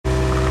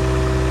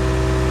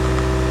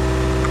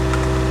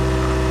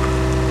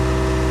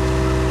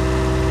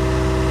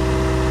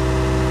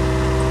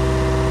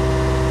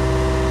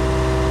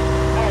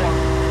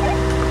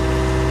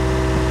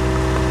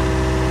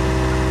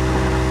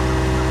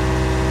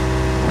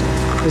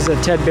This is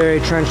a Ted Berry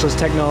Trenchless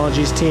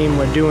Technologies team.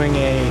 We're doing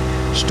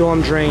a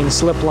storm drain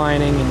slip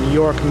lining in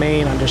York,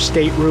 Maine under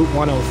State Route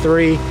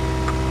 103.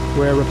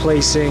 We're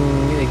replacing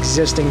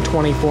existing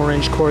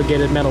 24-inch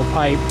corrugated metal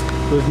pipe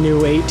with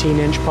new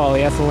 18-inch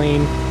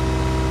polyethylene.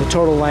 The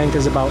total length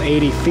is about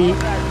 80 feet.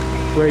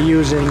 We're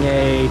using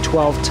a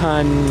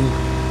 12-ton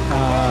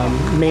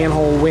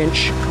manhole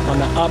winch on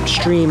the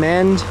upstream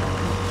end.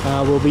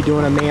 We'll be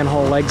doing a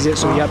manhole exit,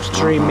 so the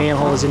upstream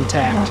manhole is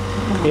intact.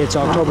 It's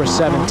October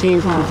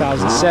 17th,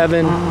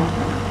 2007,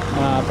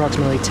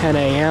 approximately 10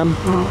 a.m.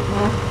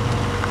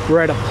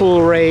 We're at a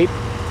pull rate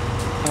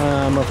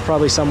of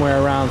probably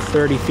somewhere around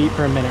 30 feet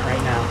per minute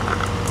right now.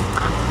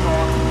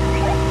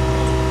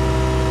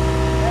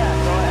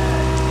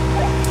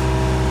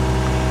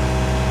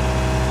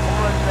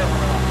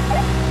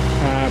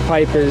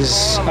 Pipe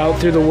is out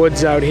through the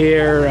woods out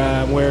here.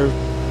 We're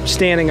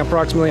standing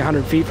approximately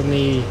 100 feet from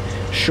the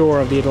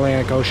shore of the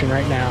Atlantic Ocean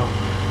right now.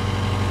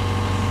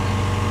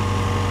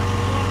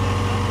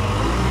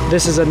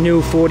 This is a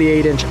new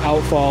 48-inch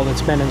outfall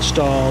that's been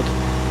installed.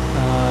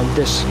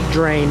 This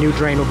new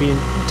drain will be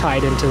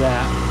tied into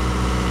that.